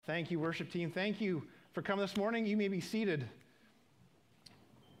Thank you, worship team. Thank you for coming this morning. You may be seated.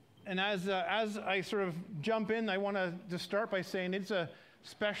 And as I sort of jump in, I want to just start by saying it's a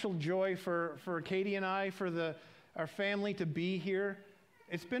special joy for Katie and I, for our family to be here.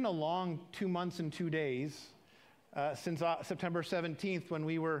 It's been a long 2 months and 2 days since September 17th when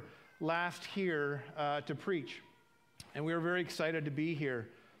we were last here to preach. And we were very excited to be here.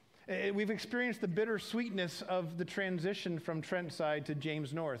 We've experienced the bittersweetness of the transition from Trentside to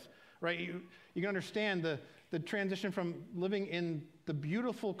James North, right? You can understand the transition from living in the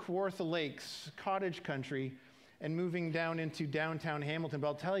beautiful Kawartha Lakes, cottage country, and moving down into downtown Hamilton. But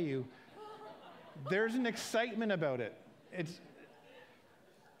I'll tell you, there's an excitement about it. It's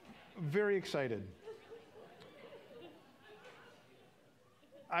very excited.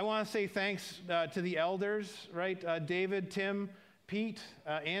 I want to say thanks to the elders, right? David, Tim, Pete,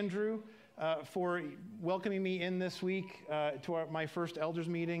 Andrew, for welcoming me in this week to my first elders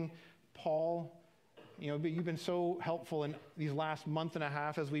meeting. Paul, you've been so helpful in these last month and a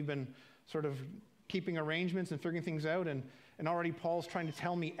half as we've been sort of keeping arrangements and figuring things out. And already Paul's trying to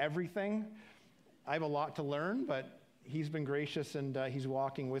tell me everything. I have a lot to learn, but he's been gracious and he's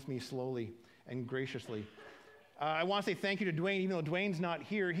walking with me slowly and graciously. I want to say thank you to Dwayne, even though Dwayne's not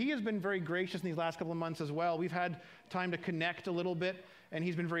here. He has been very gracious in these last couple of months as well. We've had time to connect a little bit, and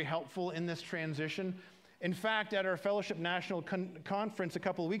he's been very helpful in this transition. In fact, at our Fellowship National Conference a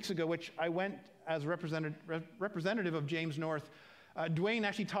couple of weeks ago, which I went as representative of James North, Dwayne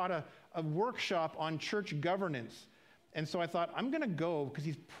actually taught a workshop on church governance. And so I thought, I'm going to go because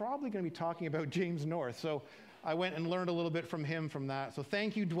he's probably going to be talking about James North. So I went and learned a little bit from him from that. So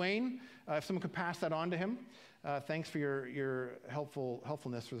thank you, Dwayne. If someone could pass that on to him. Thanks for your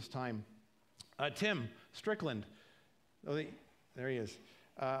helpfulness for this time. Tim Strickland, there he is.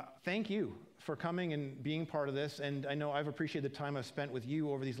 Thank you for coming and being part of this. And I know I've appreciated the time I've spent with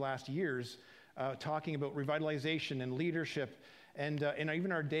you over these last years talking about revitalization and leadership and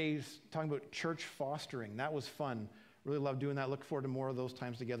even our days talking about church fostering. That was fun. Really love doing that. Look forward to more of those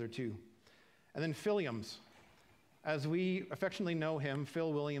times together too. And then Philliams. As we affectionately know him,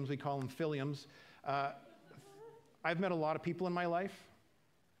 Phil Williams, we call him Philliams. I've met a lot of people in my life,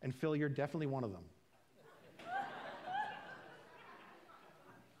 and Phil, you're definitely one of them.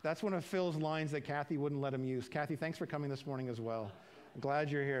 That's one of Phil's lines that Kathy wouldn't let him use. Kathy, thanks for coming this morning as well. I'm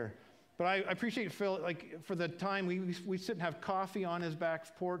glad you're here. But I appreciate Phil, for the time we sit and have coffee on his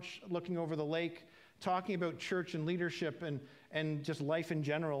back porch, looking over the lake, talking about church and leadership and just life in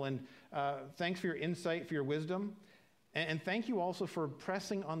general. And thanks for your insight, for your wisdom. And thank you also for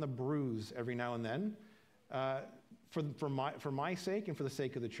pressing on the bruise every now and then. For my sake and for the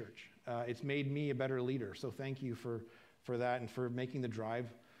sake of the church. It's made me a better leader, so thank you for that and for making the drive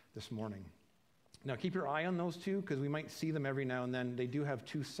this morning. Now keep your eye on those two because we might see them every now and then. They do have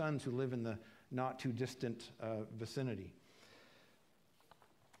 2 sons who live in the not too distant vicinity.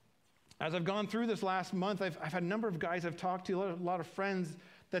 As I've gone through this last month, I've had a number of guys I've talked to, a lot of friends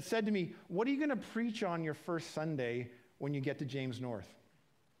that said to me, what are you going to preach on your first Sunday when you get to James North?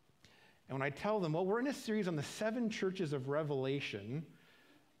 And when I tell them, well, we're in a series on the 7 churches of Revelation,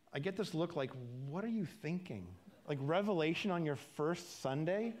 I get this look like, what are you thinking? Like Revelation on your first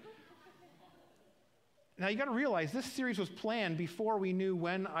Sunday? Now you got to realize this series was planned before we knew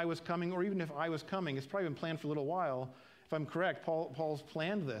when I was coming, or even if I was coming. It's probably been planned for a little while. If I'm correct, Paul's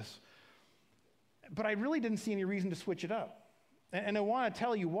planned this. But I really didn't see any reason to switch it up. And I want to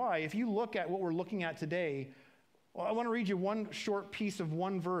tell you why. If you look at what we're looking at today, well, I want to read you one short piece of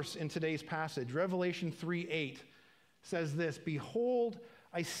one verse in today's passage. Revelation 3:8 says this, "Behold,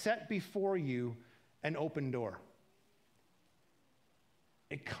 I set before you an open door."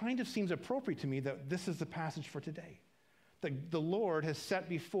 It kind of seems appropriate to me that this is the passage for today. The Lord has set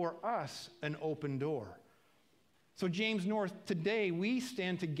before us an open door. So James North, today we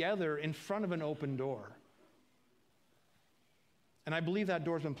stand together in front of an open door. And I believe that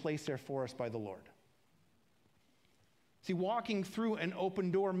door's been placed there for us by the Lord. See, walking through an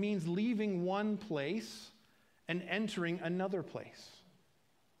open door means leaving one place and entering another place.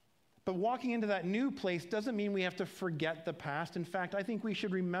 But walking into that new place doesn't mean we have to forget the past. In fact, I think we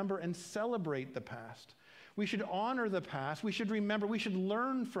should remember and celebrate the past. We should honor the past. We should remember, we should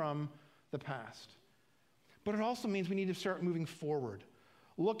learn from the past. But it also means we need to start moving forward,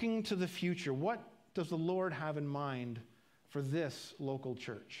 looking to the future. What does the Lord have in mind for this local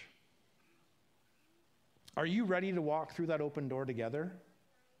church? Are you ready to walk through that open door together?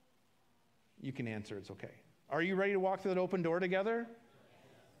 You can answer, it's okay. Are you ready to walk through that open door together?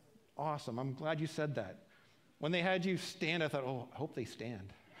 Awesome, I'm glad you said that. When they had you stand, I thought, I hope they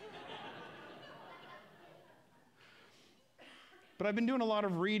stand. But I've been doing a lot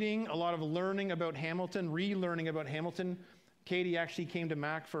of reading, a lot of learning about Hamilton, relearning about Hamilton. Katie actually came to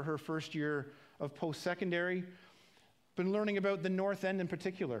Mac for her first year of post-secondary. Been learning about the North End in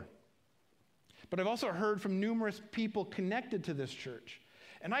particular. But I've also heard from numerous people connected to this church.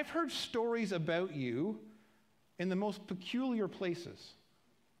 And I've heard stories about you in the most peculiar places.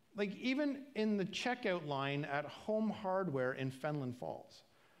 Like even in the checkout line at Home Hardware in Fenland Falls.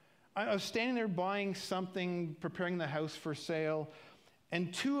 I was standing there buying something, preparing the house for sale,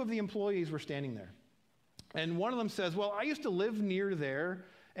 and two of the employees were standing there. And one of them says, well, I used to live near there,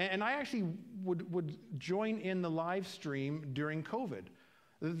 and I actually would join in the live stream during COVID.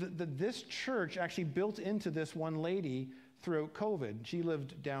 This church actually built into this one lady throughout COVID. She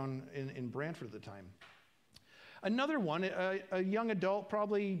lived down in Brantford at the time. Another one, a young adult,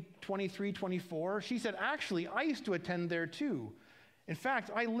 probably 23, 24, she said, actually, I used to attend there too. In fact,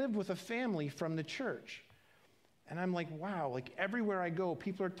 I lived with a family from the church. And I'm like, wow, like everywhere I go,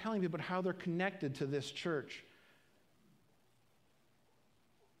 people are telling me about how they're connected to this church.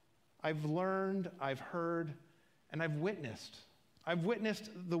 I've learned, I've heard, and I've witnessed. I've witnessed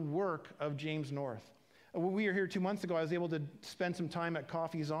the work of James North. When we were here 2 months ago, I was able to spend some time at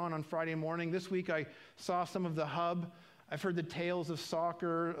Coffee's On Friday morning. This week, I saw some of the hub. I've heard the tales of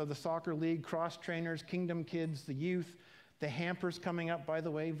soccer, of the soccer league, cross trainers, Kingdom Kids, the youth, the hampers coming up, by the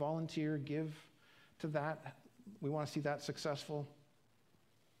way, volunteer, give to that. We want to see that successful.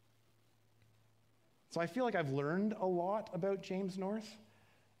 So I feel like I've learned a lot about James North,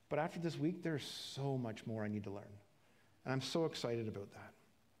 but after this week, there's so much more I need to learn. And I'm so excited about that.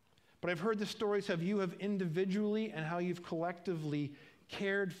 But I've heard the stories of you have individually and how you've collectively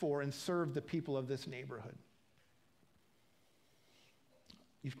cared for and served the people of this neighborhood.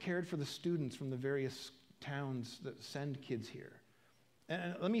 You've cared for the students from the various towns that send kids here.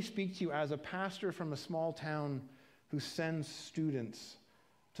 And let me speak to you as a pastor from a small town who sends students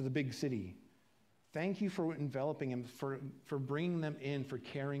to the big city. Thank you for enveloping them, for bringing them in, for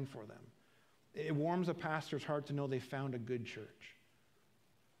caring for them. It warms a pastor's heart to know they found a good church.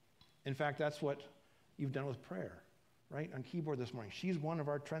 In fact, that's what you've done with prayer, right? On keyboard this morning. She's one of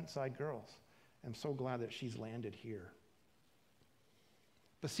our Trentside girls. I'm so glad that she's landed here.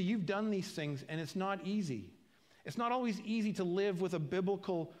 But see, you've done these things, and it's not easy. It's not always easy to live with a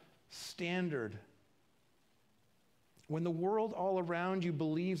biblical standard. When the world all around you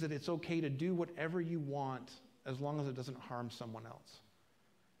believes that it's okay to do whatever you want as long as it doesn't harm someone else.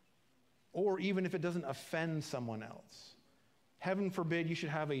 Or even if it doesn't offend someone else. Heaven forbid you should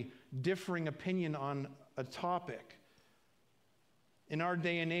have a differing opinion on a topic. In our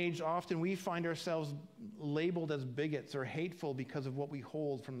day and age, often we find ourselves labeled as bigots or hateful because of what we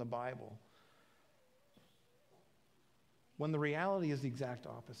hold from the Bible. When the reality is the exact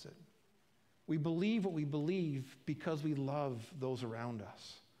opposite. We believe what we believe because we love those around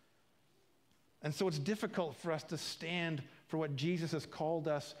us. And so it's difficult for us to stand for what Jesus has called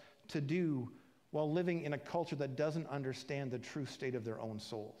us to do while living in a culture that doesn't understand the true state of their own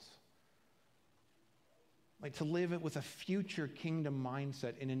souls. Like to live it with a future kingdom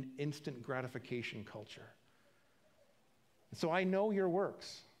mindset in an instant gratification culture. And so I know your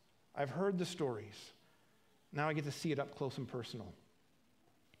works. I've heard the stories. Now I get to see it up close and personal.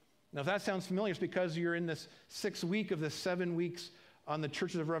 Now if that sounds familiar, it's because you're in this 6th week of the 7 weeks on the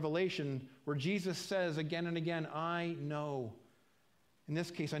churches of Revelation where Jesus says again and again, I know. In this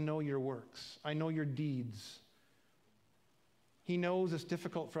case, I know your works. I know your deeds. He knows it's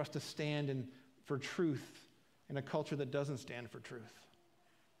difficult for us to stand for truth in a culture that doesn't stand for truth.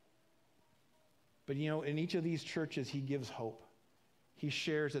 But in each of these churches, he gives hope. He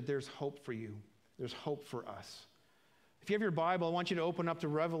shares that there's hope for you. There's hope for us. If you have your Bible, I want you to open up to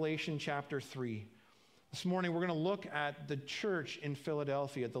Revelation chapter 3. This morning, we're going to look at the church in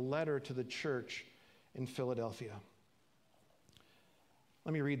Philadelphia, the letter to the church in Philadelphia.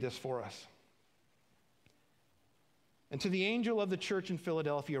 Let me read this for us. And to the angel of the church in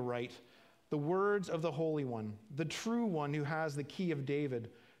Philadelphia write, the words of the Holy One, the true one who has the key of David,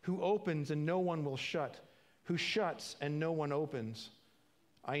 who opens and no one will shut, who shuts and no one opens.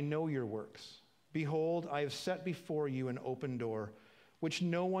 I know your works. Behold, I have set before you an open door, which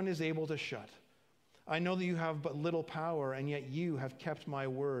no one is able to shut. I know that you have but little power, and yet you have kept my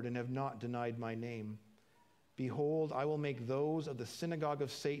word and have not denied my name. Behold, I will make those of the synagogue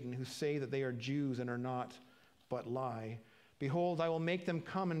of Satan who say that they are Jews and are not, but lie. Behold, I will make them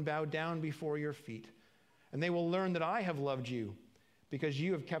come and bow down before your feet, and they will learn that I have loved you, because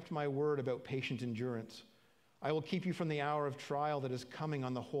you have kept my word about patient endurance. I will keep you from the hour of trial that is coming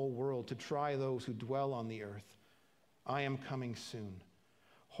on the whole world to try those who dwell on the earth. I am coming soon.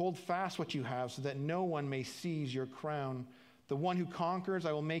 Hold fast what you have so that no one may seize your crown. The one who conquers,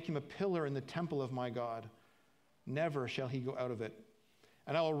 I will make him a pillar in the temple of my God. Never shall he go out of it.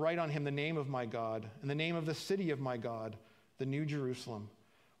 And I will write on him the name of my God, and the name of the city of my God, the New Jerusalem,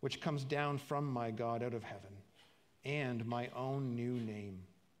 which comes down from my God out of heaven, and my own new name.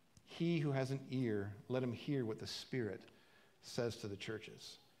 He who has an ear, let him hear what the Spirit says to the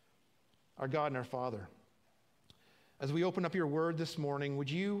churches. Our God and our Father, as we open up your word this morning,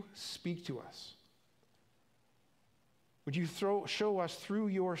 would you speak to us? Would you show us through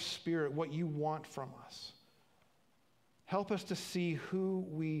your Spirit what you want from us? Help us to see who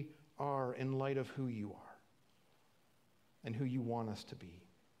we are in light of who you are and who you want us to be.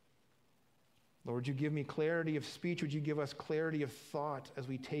 Lord, would you give me clarity of speech? Would you give us clarity of thought as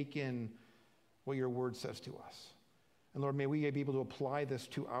we take in what your word says to us? And Lord, may we be able to apply this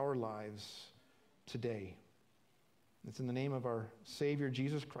to our lives today. It's in the name of our Savior,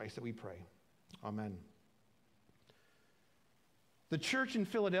 Jesus Christ, that we pray. Amen. The church in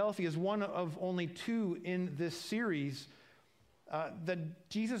Philadelphia is one of only two in this series that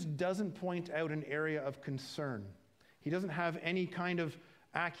Jesus doesn't point out an area of concern. He doesn't have any kind of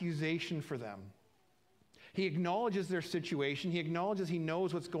accusation for them. He acknowledges their situation. He acknowledges he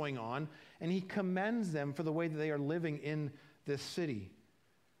knows what's going on, and he commends them for the way that they are living in this city.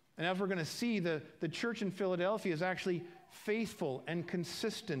 And as we're going to see, the church in Philadelphia is actually faithful and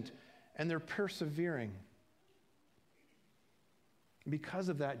consistent, and they're persevering. Because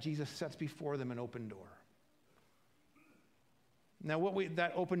of that, Jesus sets before them an open door. Now, what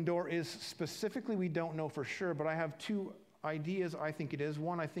that open door is specifically, we don't know for sure, but I have two ideas I think it is.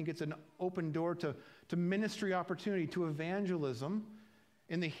 One, I think it's an open door to ministry opportunity, to evangelism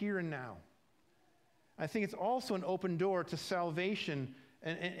in the here and now. I think it's also an open door to salvation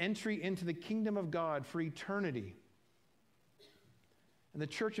and entry into the kingdom of God for eternity. And the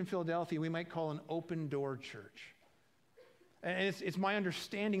church in Philadelphia, we might call an open door church. And it's my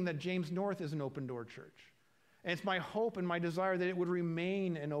understanding that James North is an open door church. And it's my hope and my desire that it would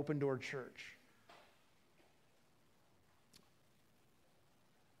remain an open door church.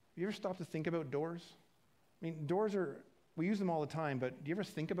 You ever stop to think about doors? I mean, doors we use them all the time, but do you ever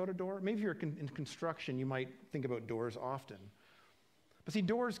think about a door? Maybe if you're in construction, you might think about doors often. But see,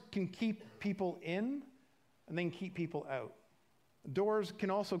 doors can keep people in and then keep people out. Doors can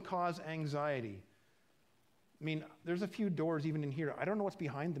also cause anxiety. I mean, there's a few doors even in here. I don't know what's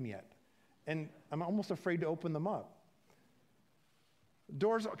behind them yet. And I'm almost afraid to open them up.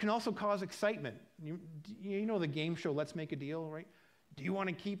 Doors can also cause excitement. You know the game show, Let's Make a Deal, right? Do you want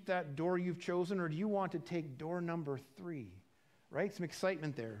to keep that door you've chosen, or do you want to take door number 3? Right? Some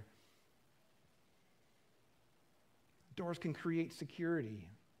excitement there. Doors can create security,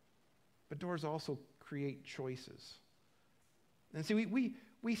 but doors also create choices. And see,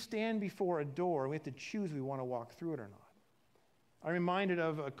 we stand before a door, and we have to choose if we want to walk through it or not. I'm reminded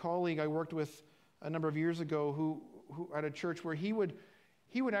of a colleague I worked with a number of years ago who at a church where he would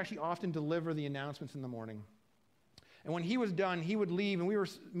actually often deliver the announcements in the morning. And when he was done, he would leave, and we were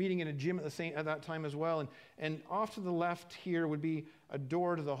meeting in a gym at that time as well, and off to the left here would be a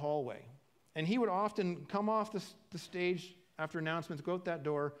door to the hallway. And he would often come off the stage after announcements, go out that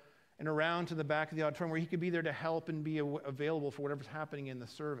door, and around to the back of the auditorium where he could be there to help and be available for whatever's happening in the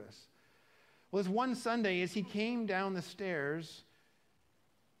service. Well, this one Sunday, as he came down the stairs,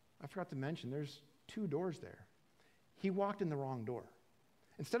 I forgot to mention, there's 2 doors there. He walked in the wrong door.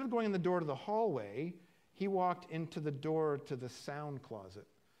 Instead of going in the door to the hallway, he walked into the door to the sound closet.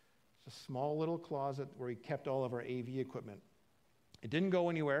 It's a small little closet where he kept all of our AV equipment. It didn't go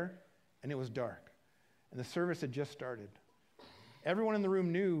anywhere, and it was dark. And the service had just started. Everyone in the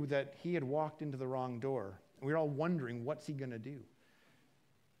room knew that he had walked into the wrong door. And we were all wondering, what's he going to do?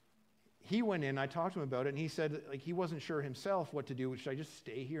 He went in, I talked to him about it, and he said he wasn't sure himself what to do. Should I just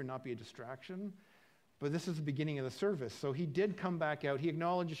stay here and not be a distraction? But this is the beginning of the service. So he did come back out. He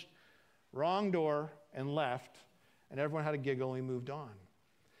acknowledged wrong door and left, and everyone had a giggle, and we moved on.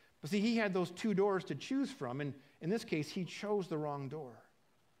 But see, he had those 2 doors to choose from, and in this case, he chose the wrong door.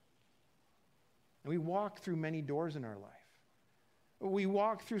 And we walk through many doors in our life. We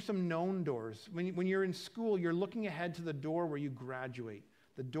walk through some known doors. When you're in school, you're looking ahead to the door where you graduate,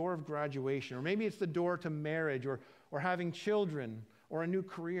 the door of graduation, or maybe it's the door to marriage or having children or a new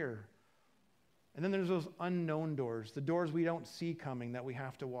career. And then there's those unknown doors, the doors we don't see coming that we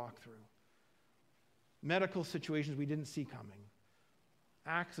have to walk through. Medical situations we didn't see coming,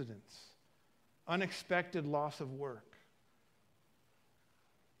 accidents, unexpected loss of work.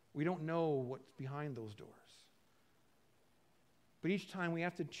 We don't know what's behind those doors. But each time we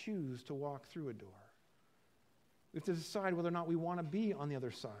have to choose to walk through a door. We have to decide whether or not we want to be on the other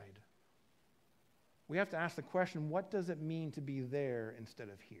side. we have to ask the question, what does it mean to be there instead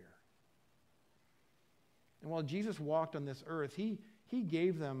of here? And while Jesus walked on this earth, he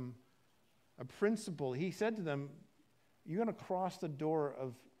gave them a principle. He said to them, you're going to cross the door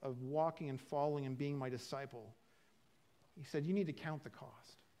of walking and following and being my disciple. He said, you need to count the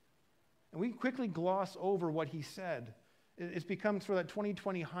cost. And we quickly gloss over what he said. It's become sort of that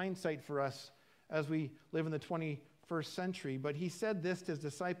 2020 hindsight for us as we live in the 21st century. But he said this to his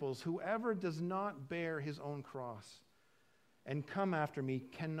disciples, whoever does not bear his own cross and come after me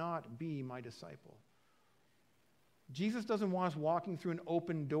cannot be my disciple. Jesus doesn't want us walking through an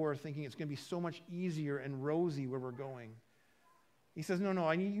open door thinking it's going to be so much easier and rosy where we're going. He says,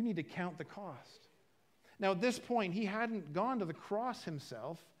 no, you need to count the cost. Now, at this point, he hadn't gone to the cross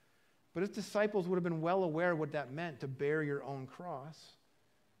himself, but his disciples would have been well aware what that meant, to bear your own cross.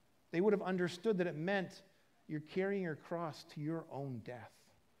 They would have understood that it meant you're carrying your cross to your own death.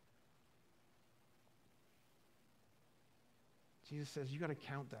 Jesus says, you got to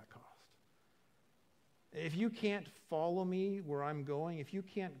count that cost. If you can't follow me where I'm going, if you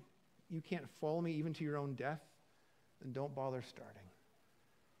can't follow me even to your own death, then don't bother starting.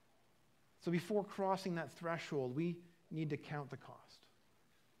 So before crossing that threshold, we need to count the cost.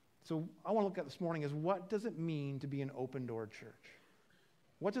 So I want to look at this morning is, what does it mean to be an open door church?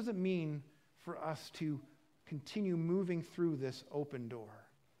 What does it mean for us to continue moving through this open door?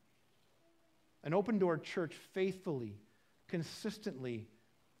 An open door church faithfully, consistently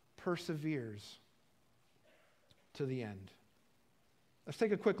perseveres to the end. Let's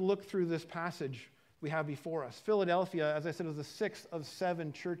take a quick look through this passage we have before us. Philadelphia, as I said, was the sixth of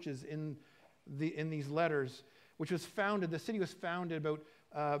 7 churches in these letters, which was founded, the city was founded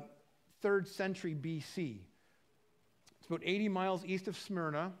about 3rd century BC. It's about 80 miles east of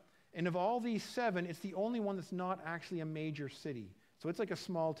Smyrna, and of all these 7, it's the only one that's not actually a major city. So it's like a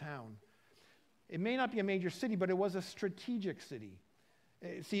small town. It may not be a major city, but it was a strategic city.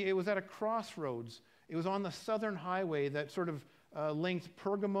 See, it was at a crossroads. It was on the southern highway that sort of linked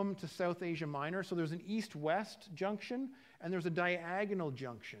Pergamum to South Asia Minor. So there's an east-west junction, and there's a diagonal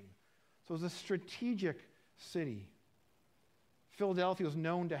junction. So it was a strategic city. Philadelphia was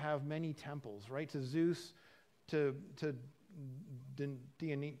known to have many temples, right? To Zeus, to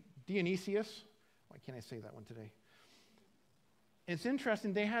Dionysius. Why can't I say that one today? It's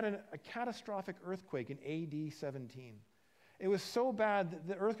interesting, they had a catastrophic earthquake in AD 17. It was so bad,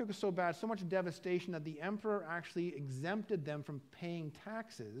 the earthquake was so bad, so much devastation that the emperor actually exempted them from paying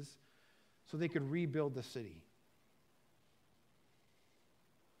taxes so they could rebuild the city.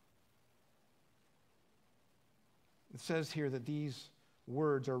 It says here that these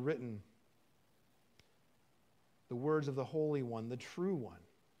words are written, the words of the Holy One, the true one.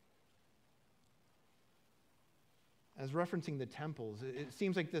 As referencing the temples, it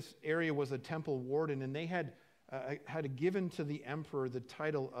seems like this area was a temple warden, and they had given to the emperor the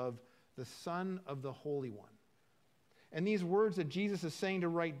title of the Son of the Holy One. And these words that Jesus is saying to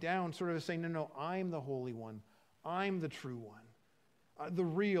write down sort of is saying, no, I'm the Holy One. I'm the true one. The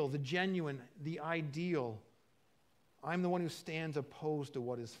real, the genuine, the ideal. I'm the one who stands opposed to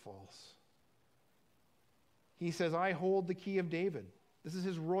what is false. He says, I hold the key of David. This is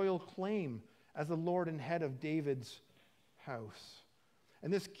his royal claim as the Lord and head of David's house.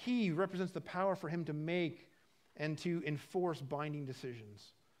 And this key represents the power for him to make and to enforce binding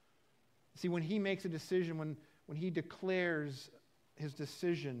decisions. See, when he makes a decision, when he declares his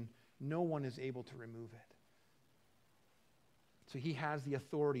decision, no one is able to remove it. So he has the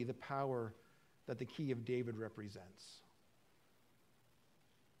authority, the power that the key of David represents.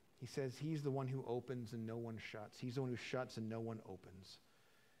 He says he's the one who opens and no one shuts. He's the one who shuts and no one opens.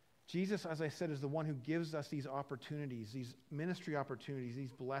 Jesus, as I said, is the one who gives us these opportunities, these ministry opportunities,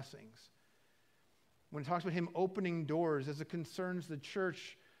 these blessings. When it talks about him opening doors as it concerns the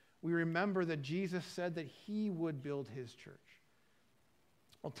church, we remember that Jesus said that he would build his church.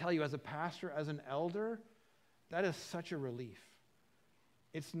 I'll tell you, as a pastor, as an elder, that is such a relief.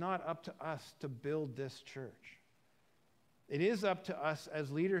 It's not up to us to build this church. It is up to us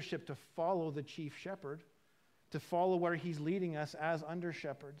as leadership to follow the chief shepherd, to follow where he's leading us as under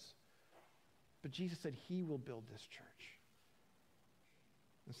shepherds. But Jesus said he will build this church.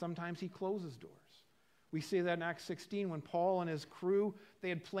 And sometimes he closes doors. We see that in Acts 16 when Paul and his crew, they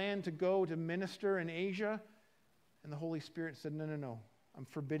had planned to go to minister in Asia, and the Holy Spirit said, no, I'm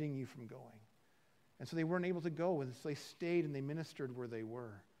forbidding you from going. And so they weren't able to go, and so they stayed and they ministered where they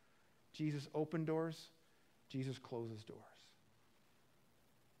were. Jesus opened doors, Jesus closes doors.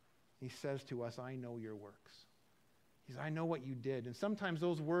 He says to us, I know your works. He says, I know what you did. And sometimes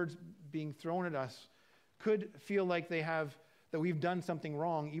those words being thrown at us could feel like they have that we've done something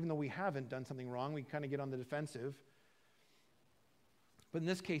wrong, even though we haven't done something wrong. We kind of get on the defensive. But in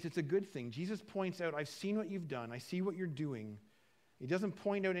this case, it's a good thing. Jesus points out, I've seen what you've done. I see what you're doing. He doesn't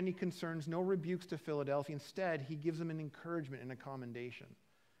point out any concerns, no rebukes to Philadelphia. Instead, he gives them an encouragement and a commendation.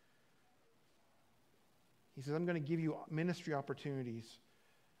 He says, I'm going to give you ministry opportunities.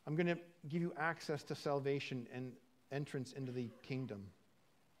 I'm going to give you access to salvation and entrance into the kingdom.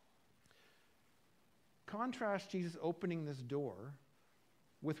 Contrast Jesus opening this door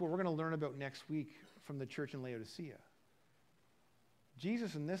with what we're going to learn about next week from the church in Laodicea.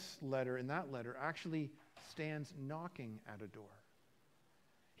 Jesus in that letter, actually stands knocking at a door.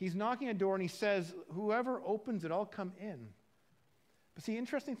 He's knocking at a door and he says, whoever opens it, I'll come in. But see, the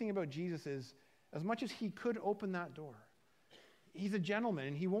interesting thing about Jesus is, as much as he could open that door, he's a gentleman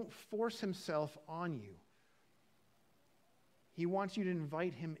and he won't force himself on you. He wants you to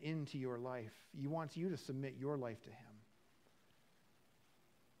invite him into your life. He wants you to submit your life to him.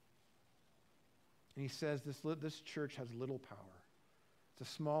 And he says this church has little power. It's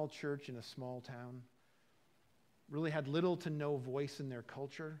a small church in a small town. Really had little to no voice in their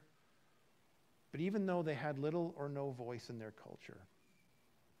culture. But even though they had little or no voice in their culture,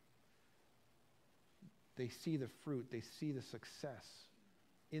 they see the fruit, they see the success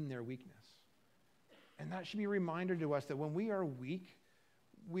in their weakness. And that should be a reminder to us that when we are weak,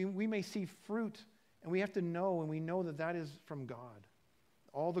 we may see fruit, and we have to know, and we know that that is from God.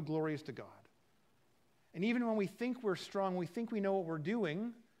 All the glory is to God. And even when we think we're strong, we think we know what we're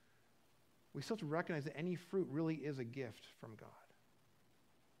doing, we still have to recognize that any fruit really is a gift from God.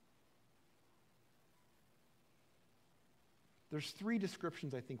 There's 3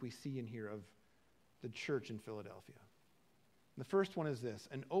 descriptions I think we see in here of the church in Philadelphia. The first one is this: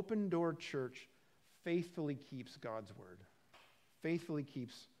 an open-door church faithfully keeps God's word. Faithfully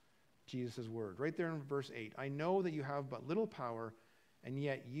keeps Jesus' word. Right there in verse 8, I know that you have but little power, and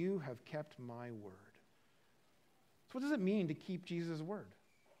yet you have kept my word. So what does it mean to keep Jesus' word?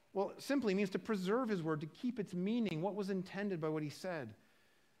 Well, it simply means to preserve his word, to keep its meaning, what was intended by what he said.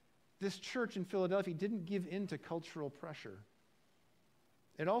 This church in Philadelphia didn't give in to cultural pressure.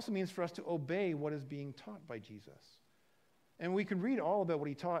 It also means for us to obey what is being taught by Jesus. And we can read all about what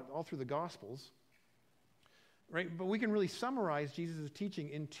he taught all through the Gospels, right? But we can really summarize Jesus' teaching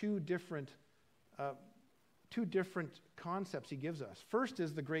in two different concepts he gives us. First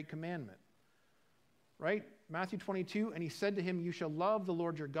is the great commandment, right? Matthew 22, and he said to him, you shall love the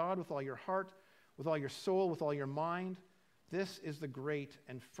Lord your God with all your heart, with all your soul, with all your mind. This is the great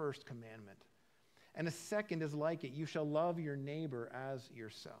and first commandment. And a second is like it, you shall love your neighbor as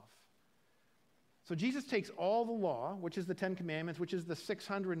yourself. So Jesus takes all the law, which is the 10 Commandments, which is the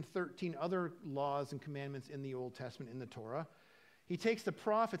 613 other laws and commandments in the Old Testament, in the Torah. He takes the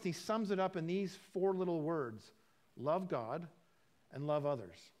prophets, he sums it up in these 4 little words: love God and love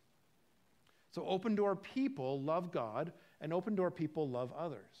others. So open door people love God, and open door people love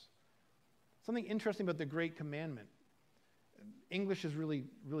others. Something interesting about the great commandment. English is really,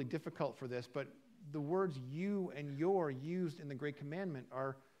 really difficult for this, but the words you and your used in the great commandment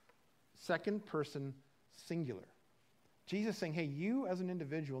are second person singular. Jesus saying, hey, you as an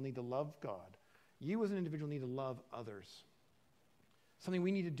individual need to love God. You as an individual need to love others. Something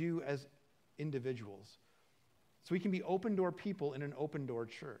we need to do as individuals. So we can be open door people in an open door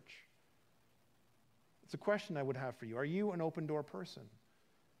church. It's a question I would have for you. Are you an open door person?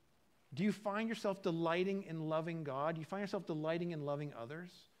 Do you find yourself delighting in loving God? Do you find yourself delighting in loving others?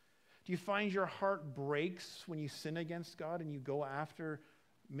 Do you find your heart breaks when you sin against God and you go after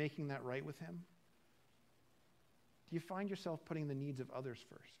making that right with him? Do you find yourself putting the needs of others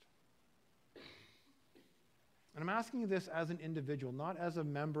first? And I'm asking you this as an individual, not as a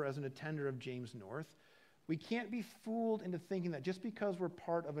member, as an attender of James North. We can't be fooled into thinking that just because we're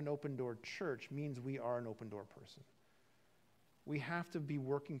part of an open door church means we are an open door person. We have to be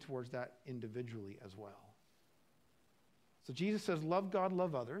working towards that individually as well. So Jesus says, love God,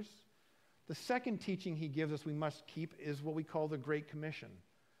 love others. The second teaching he gives us we must keep is what we call the Great Commission.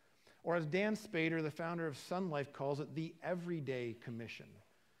 Or as Dan Spader, the founder of Sun Life, calls it, the everyday commission.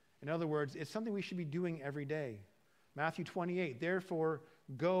 In other words, it's something we should be doing every day. Matthew 28, therefore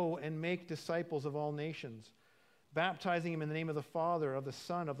go and make disciples of all nations, baptizing them in the name of the Father, of the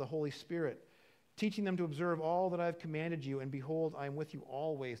Son, of the Holy Spirit, teaching them to observe all that I have commanded you, and behold, I am with you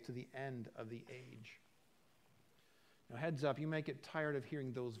always to the end of the age. Now, heads up, you might get tired of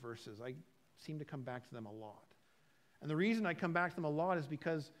hearing those verses. I seem to come back to them a lot. And the reason I come back to them a lot is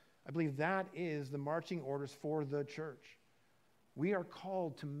because I believe that is the marching orders for the church. We are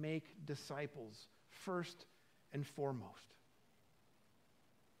called to make disciples first and foremost.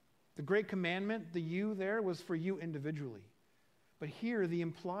 The great commandment, the you there, was for you individually. But here, the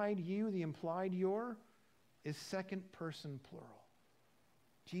implied you, the implied your, is second person plural.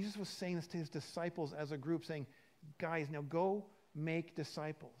 Jesus was saying this to his disciples as a group, saying, guys, now go make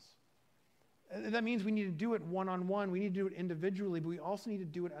disciples. That means we need to do it one-on-one. We need to do it individually, but we also need to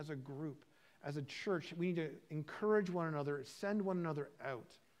do it as a group, as a church. We need to encourage one another, send one another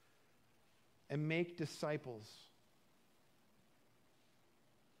out, and make disciples.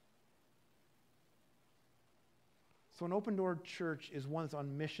 So an open door church is one that's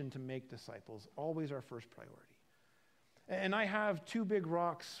on mission to make disciples, always our first priority. And I have two big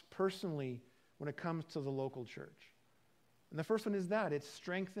rocks personally when it comes to the local church. And the first one is that it's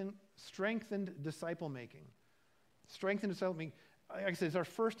strengthened disciple making. Strengthened disciple making, like I said, is our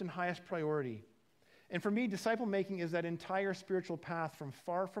first and highest priority. And for me, disciple making is that entire spiritual path from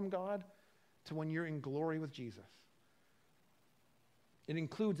far from God to when you're in glory with Jesus. It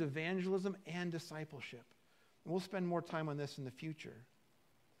includes evangelism and discipleship. And we'll spend more time on this in the future.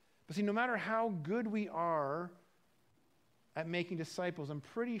 But see, no matter how good we are at making disciples, I'm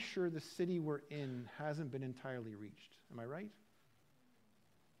pretty sure the city we're in hasn't been entirely reached. Am I right?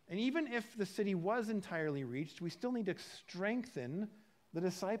 And even if the city was entirely reached, we still need to strengthen the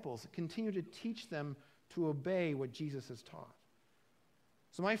disciples, continue to teach them to obey what Jesus has taught.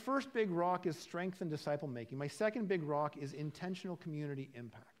 So my first big rock is strength and disciple making. My second big rock is intentional community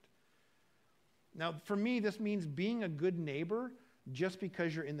impact. Now, for me, this means being a good neighbor just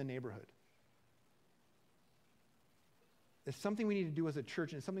because you're in the neighborhood. It's something we need to do as a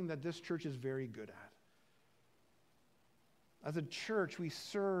church, and it's something that this church is very good at. As a church, we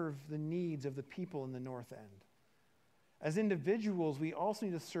serve the needs of the people in the North End. As individuals, we also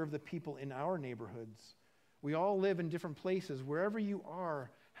need to serve the people in our neighborhoods. We all live in different places. Wherever you are,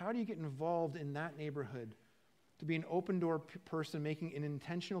 how do you get involved in that neighborhood to be an open-door person making an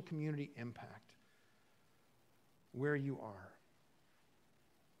intentional community impact where you are?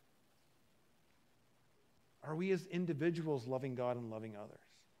 Are we as individuals loving God and loving others?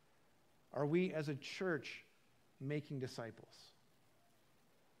 Are we as a church making disciples?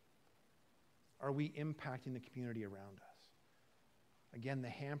 Are we impacting the community around us? Again, the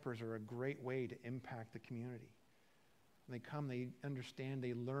hampers are a great way to impact the community. When they come, they understand,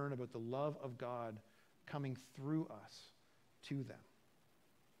 they learn about the love of God coming through us to them.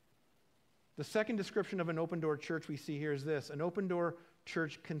 The second description of an open-door church we see here is this: an open-door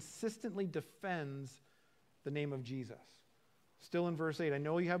church consistently defends the name of Jesus. Still in verse 8, I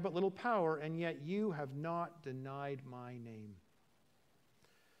know you have but little power, and yet you have not denied my name.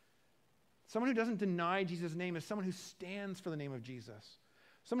 Someone who doesn't deny Jesus' name is someone who stands for the name of Jesus.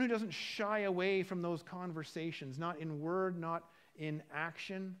 Someone who doesn't shy away from those conversations, not in word, not in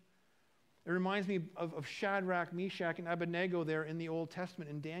action. It reminds me of Shadrach, Meshach, and Abednego there in the Old Testament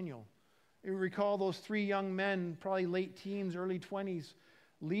in Daniel. You recall those three young men, probably late teens, early 20s,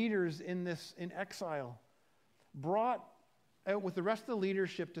 leaders in exile, brought out with the rest of the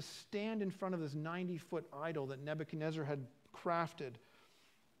leadership to stand in front of this 90-foot idol that Nebuchadnezzar had crafted.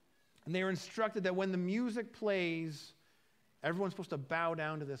 And they were instructed that when the music plays, everyone's supposed to bow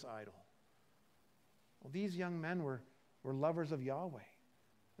down to this idol. Well, these young men were lovers of Yahweh.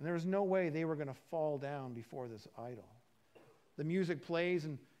 And there was no way they were going to fall down before this idol. The music plays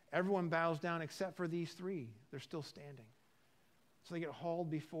and everyone bows down except for these three. They're still standing. So they get hauled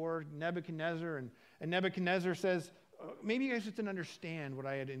before Nebuchadnezzar, and Nebuchadnezzar says, maybe you guys just didn't understand what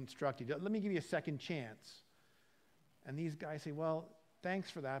I had instructed you. Let me give you a second chance. And these guys say, well,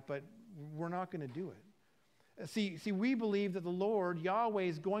 thanks for that, but we're not going to do it. See, we believe that the Lord, Yahweh,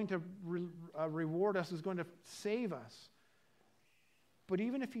 is going to reward us, is going to save us. But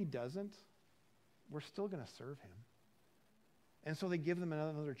even if he doesn't, we're still going to serve him. And so they give them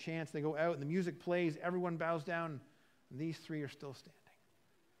another chance. They go out, and the music plays, everyone bows down, and these three are still standing.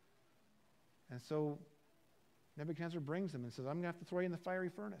 And so Nebuchadnezzar brings them and says, I'm going to have to throw you in the fiery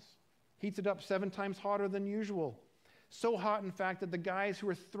furnace. Heats it up 7 times hotter than usual. So hot, in fact, that the guys who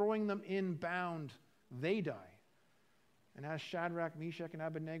are throwing them in bound, they die. And as Shadrach, Meshach, and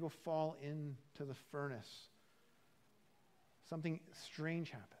Abednego fall into the furnace, something strange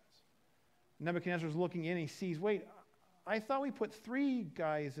happens. Nebuchadnezzar's looking in, and he sees, wait, I thought we put 3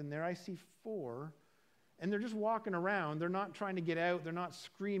 guys in there. I see 4. And they're just walking around. They're not trying to get out. They're not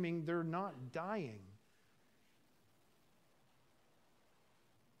screaming. They're not dying.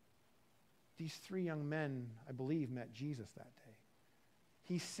 These 3 young men, I believe, met Jesus that day.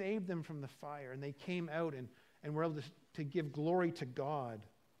 He saved them from the fire, and they came out and were able to give glory to God.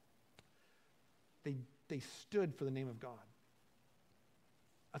 They stood for the name of God.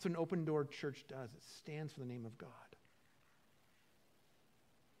 That's what an open-door church does. It stands for the name of God.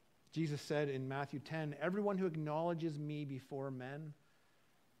 Jesus said in Matthew 10, everyone who acknowledges me before men,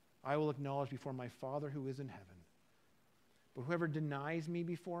 I will acknowledge before my Father who is in heaven. But whoever denies me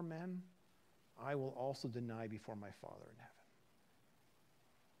before men, I will also deny before my Father in heaven.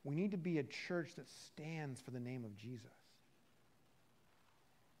 We need to be a church that stands for the name of Jesus.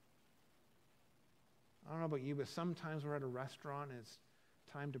 I don't know about you, but sometimes we're at a restaurant and it's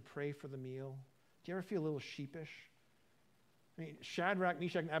time to pray for the meal. Do you ever feel a little sheepish? I mean, Shadrach,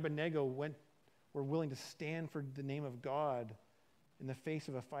 Meshach, and Abednego were willing to stand for the name of God in the face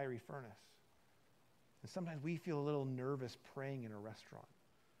of a fiery furnace. And sometimes we feel a little nervous praying in a restaurant,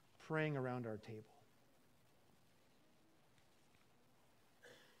 praying around our table.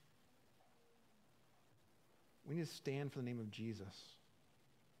 We need to stand for the name of Jesus.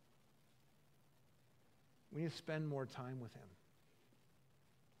 We need to spend more time with him.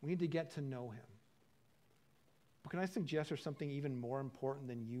 We need to get to know him. But can I suggest there's something even more important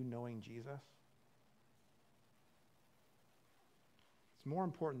than you knowing Jesus? It's more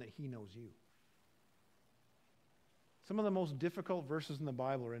important that he knows you. Some of the most difficult verses in the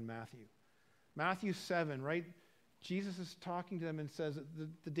Bible are in Matthew. Matthew 7, right? Jesus is talking to them and says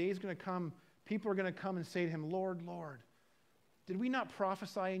that the day is going to come, people are going to come and say to him, Lord, Lord, did we not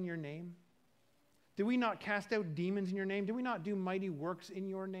prophesy in your name? Did we not cast out demons in your name? Did we not do mighty works in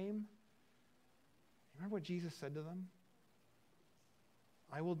your name? Remember what Jesus said to them?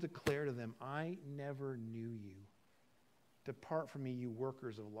 I will declare to them, I never knew you. Depart from me, you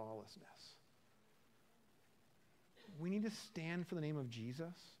workers of lawlessness. We need to stand for the name of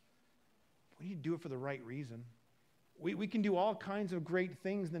Jesus. We need to do it for the right reason. We can do all kinds of great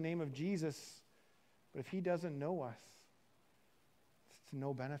things in the name of Jesus, but if he doesn't know us, it's to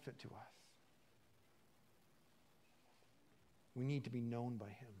no benefit to us. We need to be known by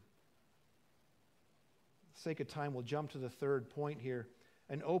him. For the sake of time, we'll jump to the third point here.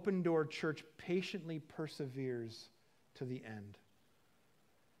 An open-door church patiently perseveres to the end.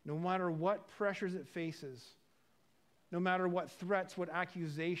 No matter what pressures it faces, no matter what threats, what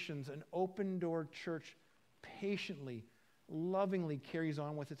accusations, an open-door church patiently, lovingly carries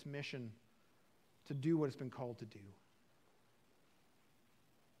on with its mission to do what it's been called to do.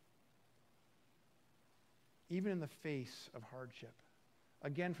 Even in the face of hardship.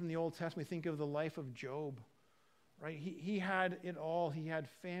 Again, from the Old Testament, think of the life of Job, right? He had it all. He had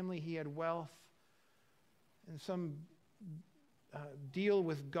family, he had wealth, and some deal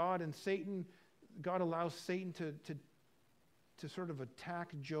with God and Satan. God allows Satan to sort of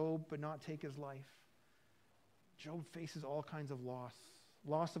attack Job but not take his life. Job faces all kinds of loss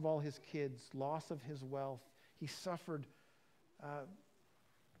of all his kids, loss of his wealth. He suffered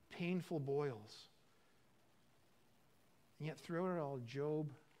painful boils. And yet throughout it all,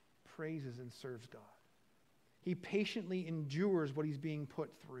 Job praises and serves God. He patiently endures what he's being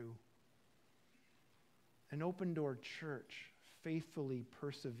put through. An open-door church faithfully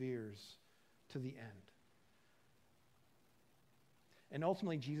perseveres to the end. And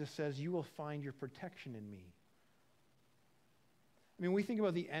ultimately, Jesus says, you will find your protection in me. I mean, we think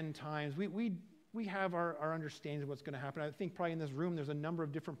about the end times. We have our understanding of what's going to happen. I think probably in this room, there's a number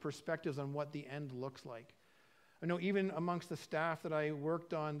of different perspectives on what the end looks like. I know even amongst the staff that I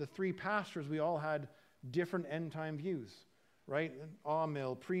worked on, the three pastors, we all had different end time views, right?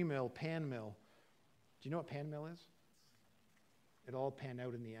 Awe-mill, pre-mill, pan-mill. Do you know what pan-mill is? It all panned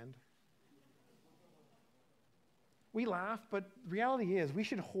out in the end. We laugh, but the reality is we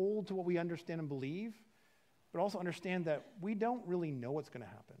should hold to what we understand and believe, but also understand that we don't really know what's going to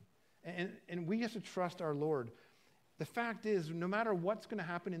happen. And we have to trust our Lord. The fact is, no matter what's going to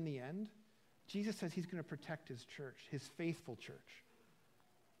happen in the end, Jesus says he's going to protect his church, his faithful church.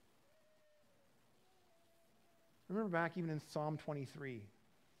 Remember back even in Psalm 23,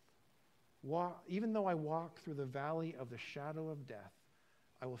 even though I walk through the valley of the shadow of death,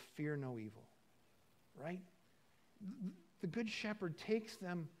 I will fear no evil. Right? The good shepherd takes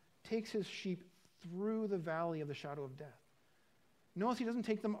his sheep through the valley of the shadow of death. Notice he doesn't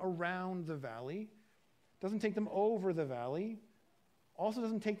take them around the valley, doesn't take them over the valley, also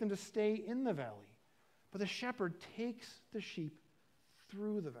doesn't take them to stay in the valley. But the shepherd takes the sheep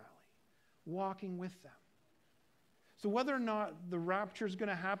through the valley, walking with them. So whether or not the rapture is going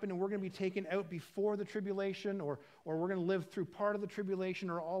to happen and we're going to be taken out before the tribulation, or we're going to live through part of the tribulation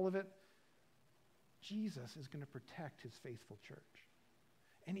or all of it, Jesus is going to protect his faithful church.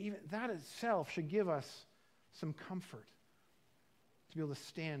 And even that itself should give us some comfort to be able to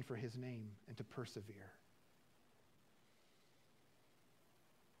stand for his name and to persevere.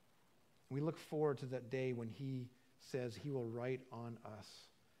 We look forward to that day when he says he will write on us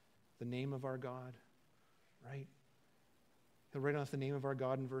the name of our God, right? He'll write on us the name of our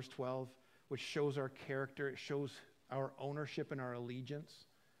God in verse 12, which shows our character. It shows our ownership and our allegiance.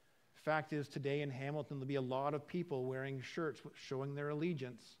 Fact is, today in Hamilton, there'll be a lot of people wearing shirts showing their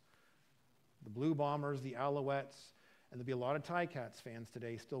allegiance. The Blue Bombers, the Alouettes, and there'll be a lot of Ticats fans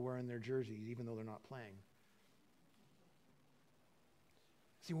today still wearing their jerseys, even though they're not playing.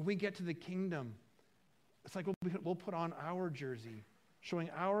 See, when we get to the kingdom, it's like we'll put on our jersey, showing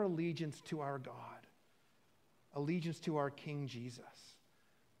our allegiance to our God, allegiance to our King Jesus.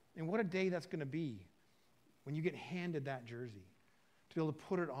 And what a day that's going to be when you get handed that jersey, to be able to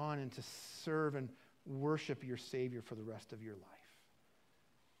put it on and to serve and worship your Savior for the rest of your life.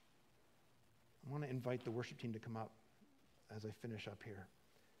 I want to invite the worship team to come up as I finish up here.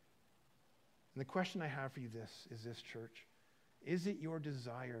 And the question I have for you is this, church. Is it your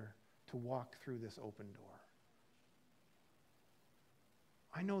desire to walk through this open door?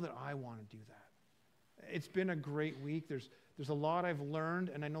 I know that I want to do that. It's been a great week. There's a lot I've learned,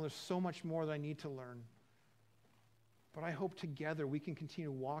 and I know there's so much more that I need to learn. But I hope together we can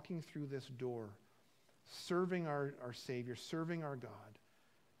continue walking through this door, serving our Savior, serving our God,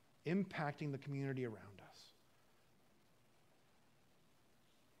 impacting the community around us.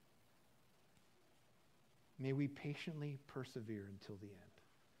 May we patiently persevere until the end.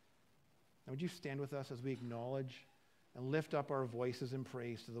 Now, would you stand with us as we acknowledge and lift up our voices in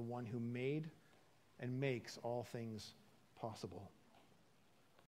praise to the one who made and makes all things possible.